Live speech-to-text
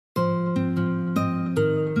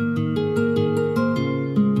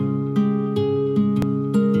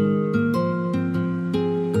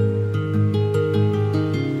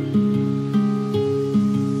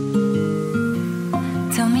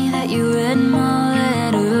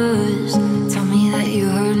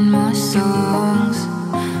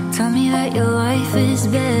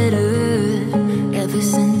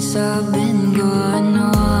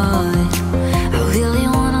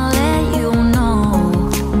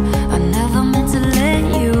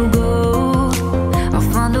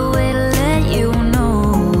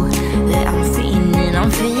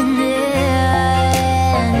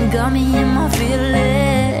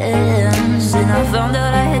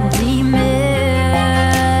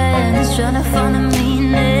to find the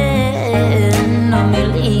meaning of me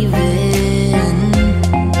leaving.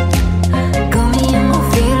 Got me in my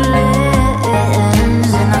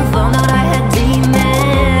feelings, and I found out I had demons.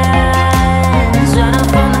 Trying to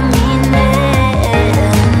find the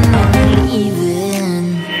meaning of me leaving.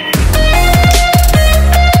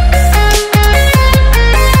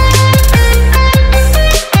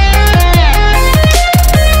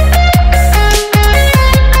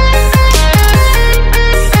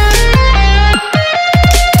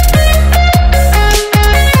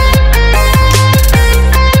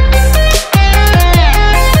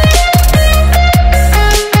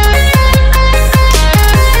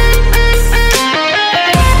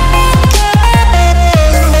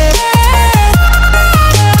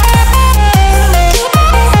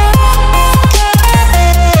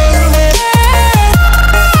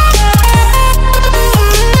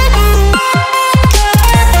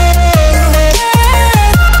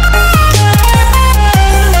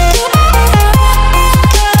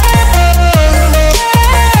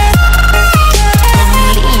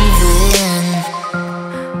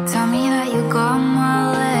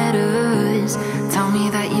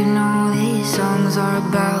 Are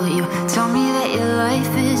about you. Tell me that your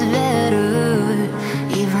life is better,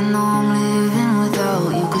 even though I'm living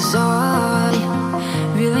without you. 'Cause I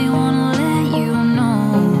really wanna let you know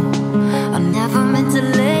I never meant to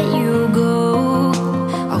let you go.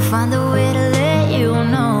 I'll find a way to let you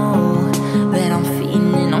know that I'm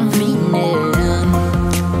feeling, I'm feeling.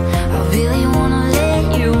 I really wanna let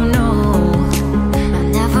you know I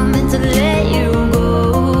never meant to let you go.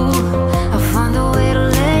 I'll find a way to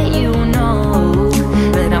let you know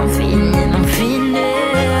that I'm feeling, I'm feeling.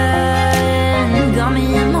 Got me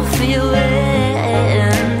in my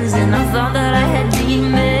feelings, and I thought that I had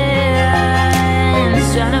demons.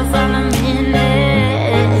 Trying to find the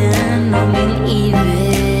meaning of me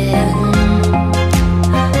leaving.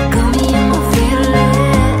 Got me in my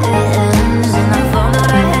feelings, and I thought that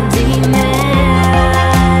I had demons.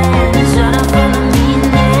 Trying to find the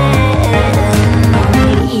meaning of me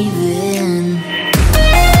leaving.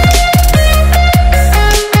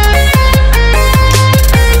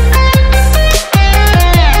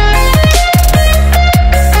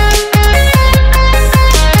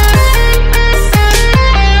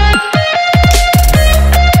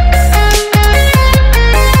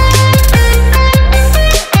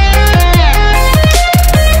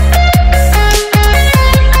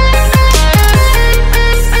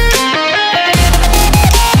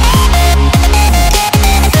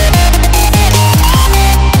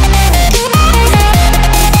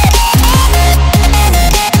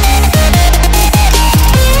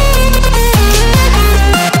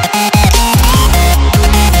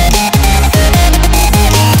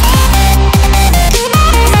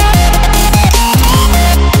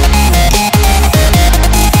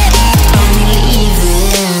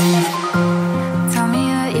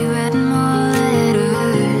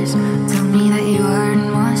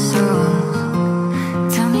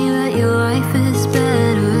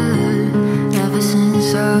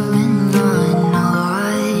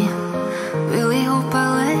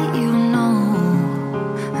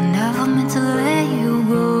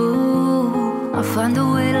 Find a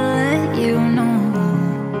way to let you know